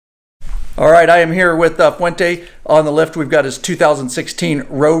All right, I am here with Fuente. On the lift, we've got his 2016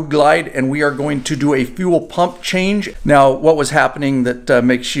 Road Glide, and we are going to do a fuel pump change. Now, what was happening that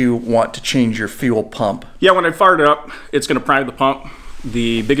makes you want to change your fuel pump? Yeah, when I fired it up, it's going to prime the pump.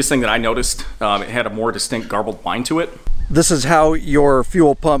 The biggest thing that I noticed, it had a more distinct garbled whine to it. This is how your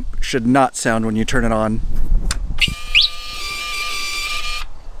fuel pump should not sound when you turn it on.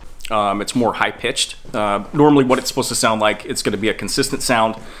 It's more high-pitched. Normally what it's supposed to sound like, it's going to be a consistent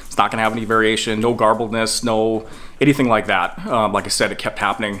sound. It's not going to have any variation, no garbledness, no anything like that. Like I said, it kept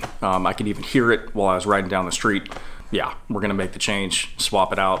happening. I could even hear it while I was riding down the street. Yeah, we're going to make the change,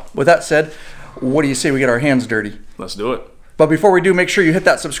 swap it out. With that said, what do you say we get our hands dirty? Let's do it. But before we do, make sure you hit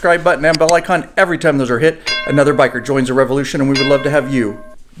that subscribe button and bell icon. Every time those are hit, another biker joins the revolution, and we would love to have you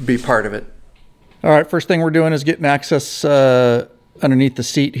be part of it. All right, first thing we're doing is getting access underneath the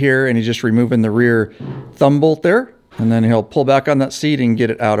seat here, and he's just removing the rear thumb bolt there, and then he'll pull back on that seat and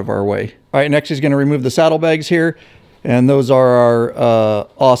get it out of our way. All right, next he's going to remove the saddlebags here, and those are our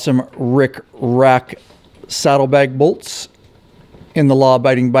awesome RICKRAK saddlebag bolts in the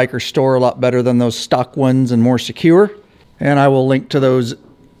law-abiding biker store. A lot better than those stock ones and more secure, and I will link to those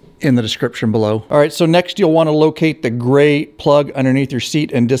in the description below. All right, so next you'll want to locate the gray plug underneath your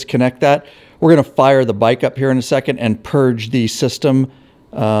seat and disconnect that. We're going to fire the bike up here in a second and purge the system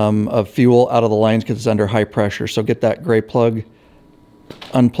of fuel out of the lines because it's under high pressure. So get that gray plug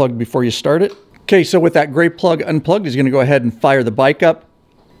unplugged before you start it. Okay, so with that gray plug unplugged, he's going to go ahead and fire the bike up,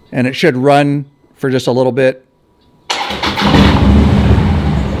 and it should run for just a little bit.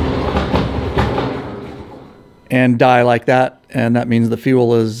 And die like that, and that means the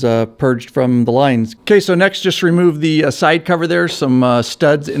fuel is purged from the lines. Okay, so next just remove the side cover there, some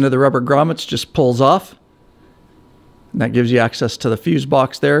studs into the rubber grommets, just pulls off. And that gives you access to the fuse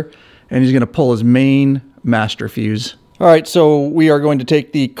box there, and he's gonna pull his main master fuse. All right, so we are going to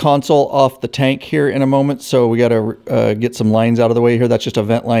take the console off the tank here in a moment, so we gotta get some lines out of the way here. That's just a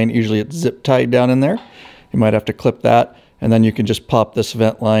vent line, usually it's zip tied down in there. You might have to clip that, and then you can just pop this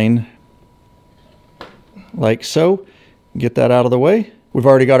vent line like so. Get that out of the way. We've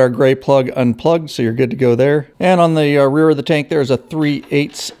already got our gray plug unplugged, so you're good to go there. And on the rear of the tank there's a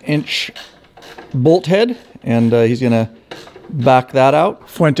 3/8 inch bolt head, and he's gonna back that out.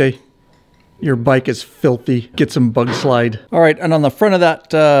 Fuente, your bike is filthy. Get some BUGSLIDE. All right, and on the front of that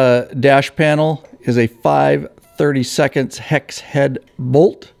dash panel is a 5/32 hex head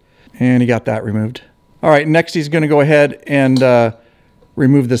bolt, and he got that removed. All right, next he's gonna go ahead and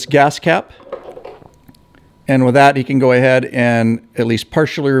remove this gas cap. And with that, he can go ahead and at least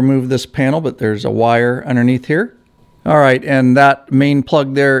partially remove this panel, but there's a wire underneath here. All right, and that main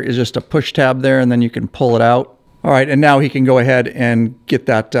plug there is just a push tab there, and then you can pull it out. All right, and now he can go ahead and get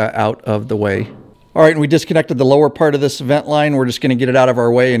that out of the way. All right, and we disconnected the lower part of this vent line. We're just gonna get it out of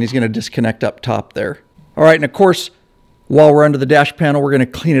our way, and he's gonna disconnect up top there. All right, and of course, while we're under the dash panel, we're gonna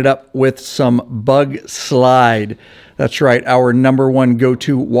clean it up with some BUGSLIDE. That's right, our #1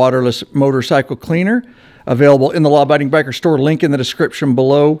 go-to waterless motorcycle cleaner. Available in the Law Abiding Biker store, link in the description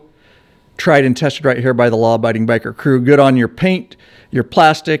below. Tried and tested right here by the Law Abiding Biker crew. Good on your paint, your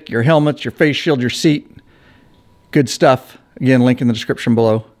plastic, your helmets, your face shield, your seat. Good stuff. Again, link in the description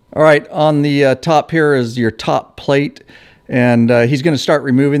below. All right, on the top here is your top plate, and he's going to start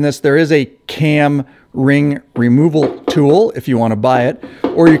removing this. There is a cam ring removal tool if you want to buy it,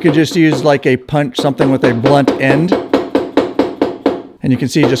 or you could just use like a punch, something with a blunt end. And you can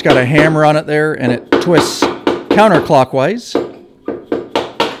see you just got a hammer on it there, and it twists counterclockwise.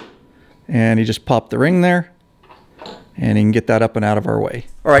 And you just pop the ring there, and you can get that up and out of our way.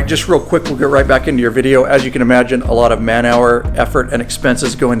 All right, just real quick, we'll get right back into your video. As you can imagine, a lot of man-hour, effort, and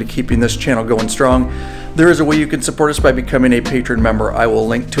expenses go into keeping this channel going strong. There is a way you can support us by becoming a patron member. I will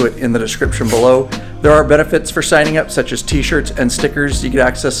link to it in the description below. There are benefits for signing up, such as t-shirts and stickers. You get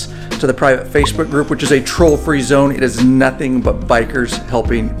access to the private Facebook group, which is a troll-free zone. It is nothing but bikers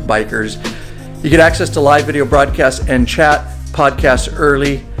helping bikers. You get access to live video broadcasts and chat, podcasts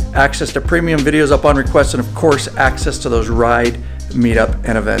early, access to premium videos up on request, and of course, access to those ride, meetup,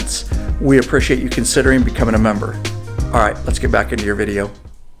 and events. We appreciate you considering becoming a member. All right, let's get back into your video.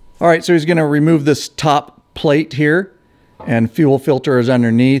 All right, so he's gonna remove this top plate here, and fuel filter is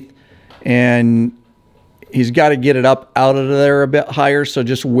underneath, and he's got to get it up out of there a bit higher, so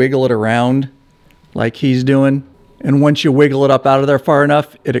just wiggle it around like he's doing. And once you wiggle it up out of there far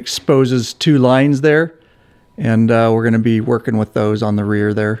enough, it exposes two lines there, and we're going to be working with those on the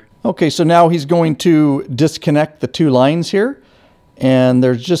rear there. Okay, so now he's going to disconnect the two lines here, and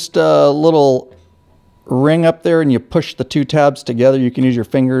there's just a little ring up there, and you push the two tabs together. You can use your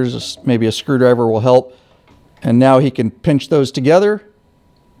fingers, maybe a screwdriver will help. And now he can pinch those together,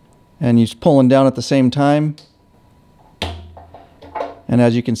 and he's pulling down at the same time. And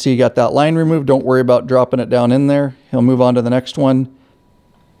as you can see, you got that line removed. Don't worry about dropping it down in there. He'll move on to the next one.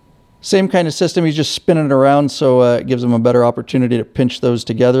 Same kind of system, he's just spinning it around, so it gives him a better opportunity to pinch those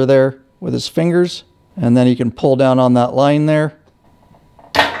together there with his fingers. And then he can pull down on that line there.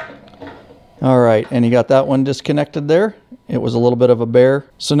 All right, and he got that one disconnected there. It was a little bit of a bear.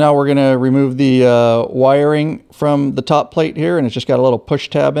 So now we're gonna remove the wiring from the top plate here, and it's just got a little push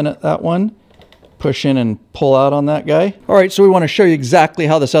tab in it, that one. Push in and pull out on that guy. All right, so we wanna show you exactly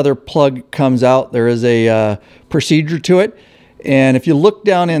how this other plug comes out. There is a procedure to it. And if you look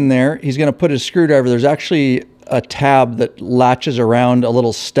down in there, he's gonna put his screwdriver. There's actually a tab that latches around a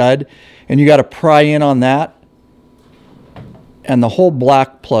little stud, and you gotta pry in on that. And the whole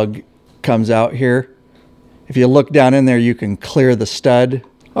black plug comes out here. If you look down in there, you can clear the stud.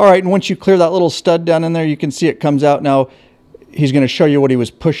 All right, and once you clear that little stud down in there, you can see it comes out. Now, he's gonna show you what he was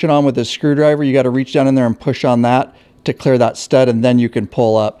pushing on with his screwdriver. You gotta reach down in there and push on that to clear that stud, and then you can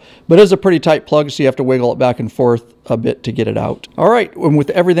pull up. But it is a pretty tight plug, so you have to wiggle it back and forth a bit to get it out. All right, and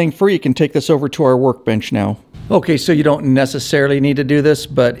with everything free, you can take this over to our workbench now. Okay, so you don't necessarily need to do this,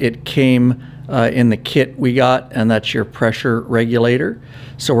 but it came in the kit we got, and that's your pressure regulator.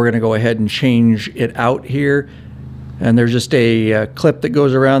 So we're gonna go ahead and change it out here. And there's just a clip that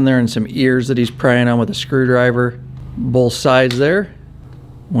goes around there and some ears that he's prying on with a screwdriver. Both sides there.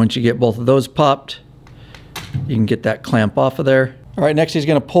 Once you get both of those popped, you can get that clamp off of there. All right, next he's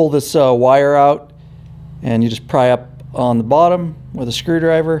gonna pull this wire out, and you just pry up on the bottom with a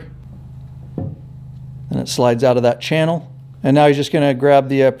screwdriver, and it slides out of that channel. And now he's just gonna grab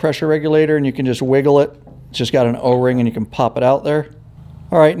the pressure regulator, and you can just wiggle it. It's just got an O-ring, and you can pop it out there.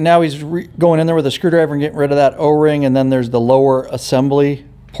 All right, now he's going in there with a screwdriver and getting rid of that O-ring, and then there's the lower assembly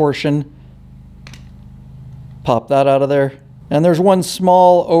portion. Pop that out of there. And there's one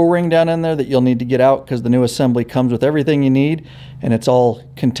small O-ring down in there that you'll need to get out, because the new assembly comes with everything you need, and it's all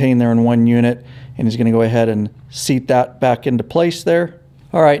contained there in one unit. And he's gonna go ahead and seat that back into place there.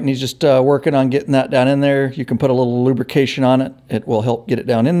 All right, and he's just working on getting that down in there. You can put a little lubrication on it. It will help get it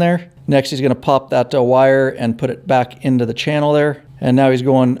down in there. Next, he's gonna pop that wire and put it back into the channel there. And now he's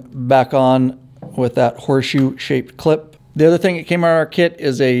going back on with that horseshoe-shaped clip. The other thing that came out of our kit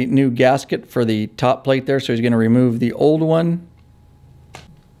is a new gasket for the top plate there. So he's gonna remove the old one,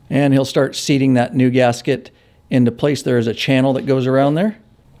 and he'll start seating that new gasket into place. There is a channel that goes around there.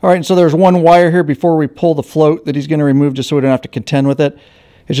 All right, and so there's one wire here before we pull the float that he's gonna remove, just so we don't have to contend with it.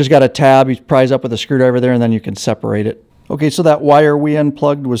 It's just got a tab. He pries up with a screwdriver there, and then you can separate it. Okay, so that wire we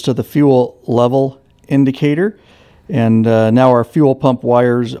unplugged was to the fuel level indicator. And now our fuel pump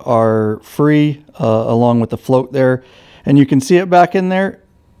wires are free along with the float there. And you can see it back in there.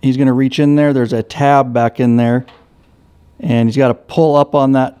 He's gonna reach in there. There's a tab back in there. And he's gotta pull up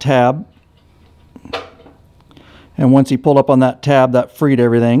on that tab. And once he pulled up on that tab, that freed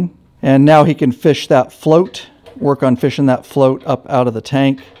everything. And now he can fish that float, work on fishing that float up out of the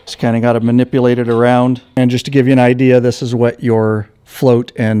tank. Just kind of got to manipulate it around. And just to give you an idea, this is what your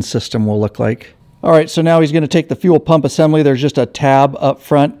float and system will look like. All right, so now he's going to take the fuel pump assembly. There's just a tab up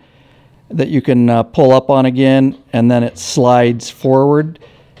front that you can pull up on again, and then it slides forward.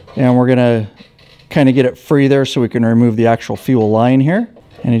 And we're going to kind of get it free there so we can remove the actual fuel line here.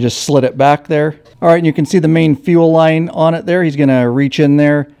 And he just slid it back there. All right, and you can see the main fuel line on it there. He's gonna reach in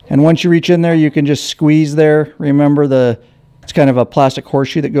there. And once you reach in there, you can just squeeze there. Remember, it's kind of a plastic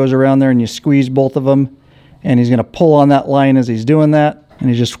horseshoe that goes around there, and you squeeze both of them. And he's gonna pull on that line as he's doing that. And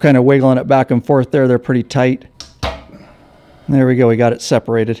he's just kind of wiggling it back and forth there. They're pretty tight. And there we go, we got it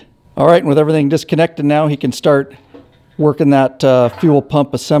separated. All right, and with everything disconnected now, he can start working that fuel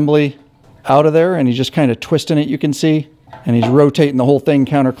pump assembly out of there. And he's just kind of twisting it, you can see. And he's rotating the whole thing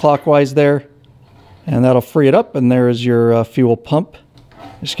counterclockwise there. And that'll free it up, and there is your fuel pump.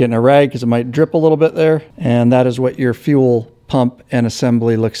 Just getting a rag because it might drip a little bit there. And that is what your fuel pump and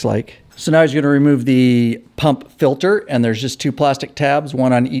assembly looks like. So now he's going to remove the pump filter, and there's just two plastic tabs,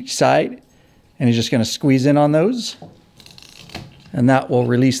 one on each side. And he's just going to squeeze in on those, and that will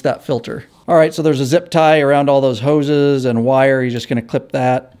release that filter. All right, so there's a zip tie around all those hoses and wire. He's just going to clip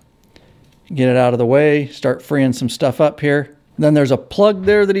that, get it out of the way, start freeing some stuff up here. Then there's a plug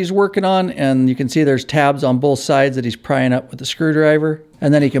there that he's working on, and you can see there's tabs on both sides that he's prying up with the screwdriver,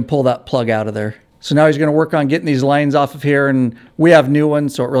 and then he can pull that plug out of there. So now he's going to work on getting these lines off of here, and we have new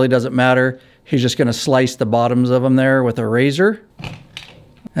ones, so it really doesn't matter. He's just going to slice the bottoms of them there with a razor,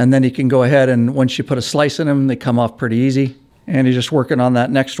 and then he can go ahead, and once you put a slice in them, they come off pretty easy. And he's just working on that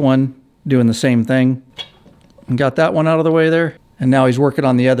next one, doing the same thing. And got that one out of the way there. And now he's working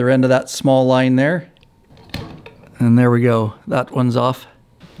on the other end of that small line there. And there we go, that one's off.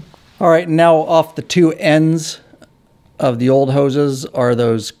 All right, now off the two ends of the old hoses are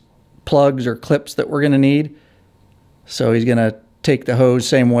those plugs or clips that we're going to need. So he's going to take the hose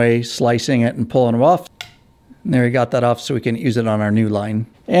same way, slicing it and pulling them off. And there, he got that off so we can use it on our new line.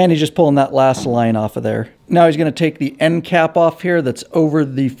 And he's just pulling that last line off of there. Now he's going to take the end cap off here that's over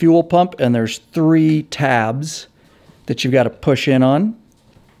the fuel pump, and there's 3 tabs that you've got to push in on,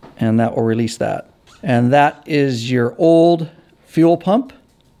 and that will release that. And that is your old fuel pump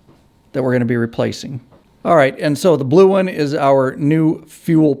that we're going to be replacing. All right, and so the blue one is our new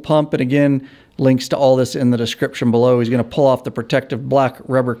fuel pump, and again, links to all this in the description below. He's going to pull off the protective black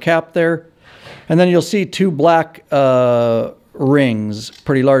rubber cap there, and then you'll see 2 black rings,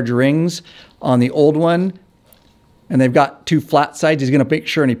 pretty large rings on the old one, and they've got 2 flat sides. He's going to make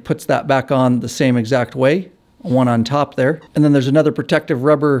sure and he puts that back on the same exact way, one on top there. And then there's another protective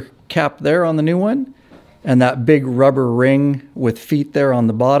rubber cap there on the new one, and that big rubber ring with feet there on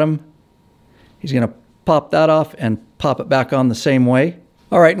the bottom. He's going to pop that off and pop it back on the same way.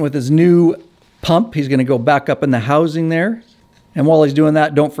 All right, and with his new pump, he's going to go back up in the housing there. And while he's doing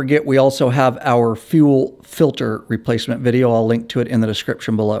that, don't forget we also have our fuel filter replacement video. I'll link to it in the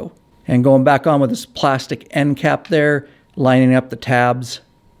description below. And going back on with this plastic end cap there, lining up the tabs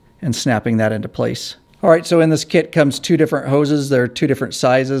and snapping that into place. All right, so in this kit comes 2 different hoses. They're 2 different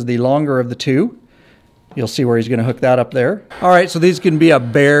sizes, the longer of the 2. You'll see where he's going to hook that up there. All right, so these can be a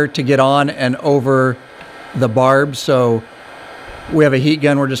bear to get on and over the barb. So we have a heat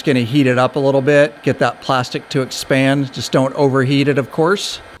gun. We're just going to heat it up a little bit, get that plastic to expand. Just don't overheat it, of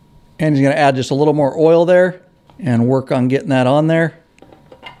course. And he's going to add just a little more oil there and work on getting that on there.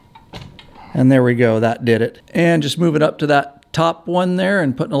 And there we go. That did it. And just move it up to that top one there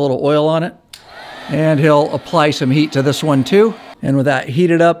and putting a little oil on it. And he'll apply some heat to this one too. And with that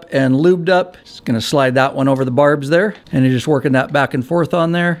heated up and lubed up, he's going to slide that one over the barbs there. And he's just working that back and forth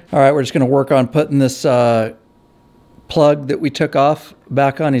on there. All right, we're just going to work on putting this plug that we took off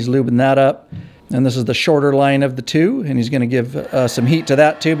back on. He's lubing that up. And this is the shorter line of the 2. And he's going to give some heat to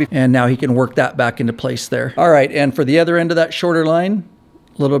that too. And now he can work that back into place there. All right, and for the other end of that shorter line,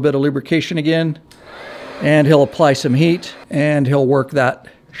 a little bit of lubrication again. And he'll apply some heat. And he'll work that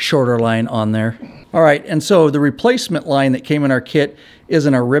shorter line on there. All right, and so the replacement line that came in our kit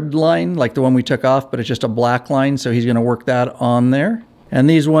isn't a ribbed line like the one we took off, but it's just a black line, so he's going to work that on there. And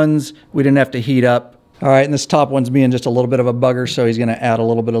these ones, we didn't have to heat up. All right, and this top one's being just a little bit of a bugger, so he's going to add a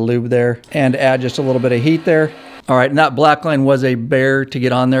little bit of lube there and add just a little bit of heat there. All right, and that black line was a bear to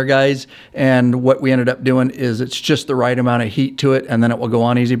get on there, guys. And what we ended up doing is it's just the right amount of heat to it, and then it will go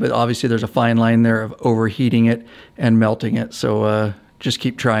on easy, but obviously there's a fine line there of overheating it and melting it, so just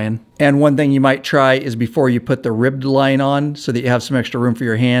keep trying. And one thing you might try is before you put the ribbed line on so that you have some extra room for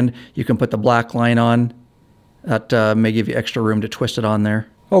your hand, you can put the black line on. That may give you extra room to twist it on there.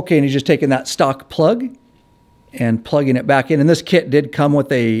 Okay, and he's just taking that stock plug and plugging it back in. And this kit did come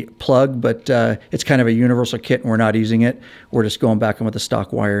with a plug, but it's kind of a universal kit and we're not using it. We're just going back in with the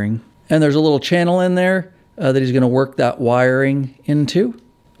stock wiring. And there's a little channel in there that he's gonna work that wiring into.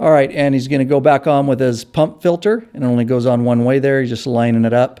 All right, and he's gonna go back on with his pump filter, and it only goes on one way there. He's just lining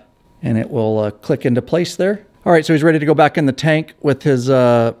it up, and it will click into place there. All right, so he's ready to go back in the tank with his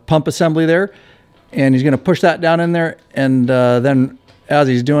pump assembly there, and he's gonna push that down in there, and then as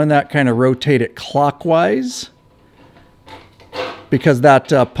he's doing that, kind of rotate it clockwise, because that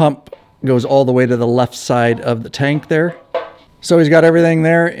pump goes all the way to the left side of the tank there. So he's got everything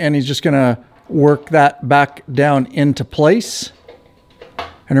there, and he's just gonna work that back down into place.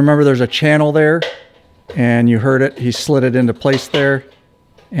 And remember, there's a channel there, and you heard it. He slid it into place there,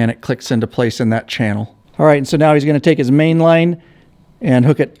 and it clicks into place in that channel. All right, and so now he's going to take his main line and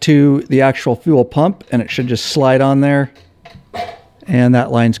hook it to the actual fuel pump, and it should just slide on there, and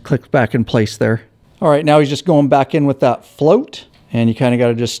that line's clicked back in place there. All right, now he's just going back in with that float, and you kind of got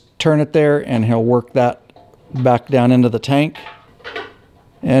to just turn it there, and he'll work that back down into the tank.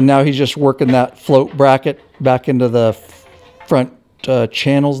 And now he's just working that float bracket back into the front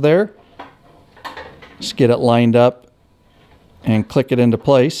channels there. Just get it lined up and click it into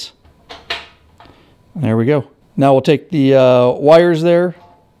place. There we go. Now we'll take the wires there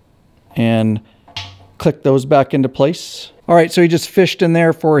and click those back into place. All right, so he just fished in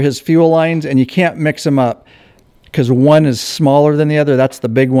there for his fuel lines, and you can't mix them up because one is smaller than the other. That's the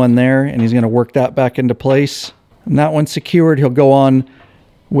big one there, and he's going to work that back into place. And that one's secured. He'll go on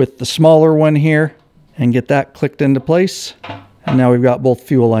with the smaller one here and get that clicked into place. And now we've got both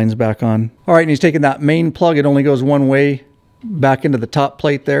fuel lines back on. All right, and he's taking that main plug. It only goes one way back into the top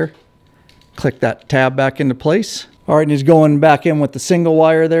plate there. Click that tab back into place. All right, and he's going back in with the single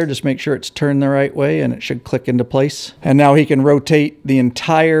wire there. Just make sure it's turned the right way, and it should click into place. And now he can rotate the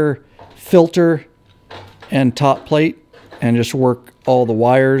entire filter and top plate and just work all the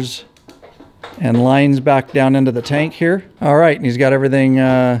wires and lines back down into the tank here. All right, and he's got everything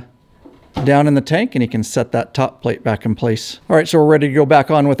down in the tank, and he can set that top plate back in place. All right, so we're ready to go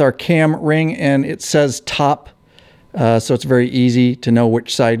back on with our cam ring, and it says top, so it's very easy to know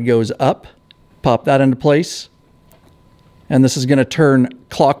which side goes up. Pop that into place, and this is going to turn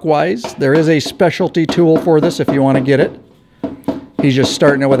clockwise. There is a specialty tool for this if you want to get it. He's just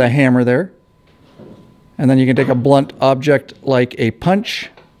starting it with a hammer there, and then you can take a blunt object like a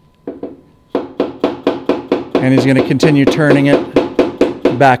punch, and he's going to continue turning it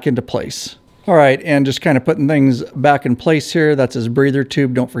back into place. All right, and just kind of putting things back in place here. That's his breather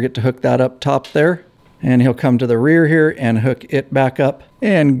tube. Don't forget to hook that up top there. And he'll come to the rear here and hook it back up.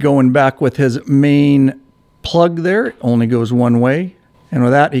 And going back with his main plug there, it only goes one way. And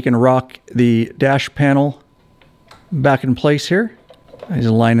with that, he can rock the dash panel back in place here. He's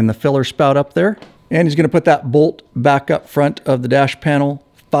lining the filler spout up there. And he's going to put that bolt back up front of the dash panel,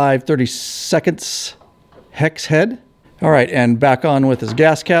 5/32 hex head. All right, and back on with his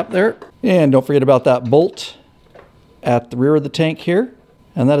gas cap there. And don't forget about that bolt at the rear of the tank here.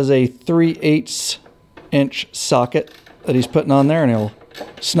 And that is a 3/8 inch socket that he's putting on there, and he'll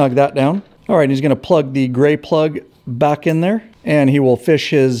snug that down. All right, he's going to plug the gray plug back in there, and he will fish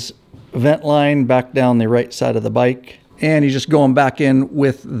his vent line back down the right side of the bike. And he's just going back in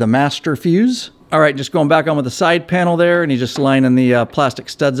with the master fuse. All right, just going back on with the side panel there, and he's just lining the plastic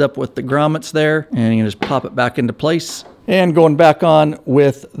studs up with the grommets there, and you can just pop it back into place. And going back on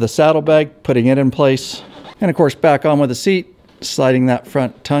with the saddlebag, putting it in place. And of course, back on with the seat, sliding that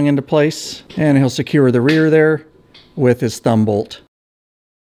front tongue into place. And he'll secure the rear there with his thumb bolt.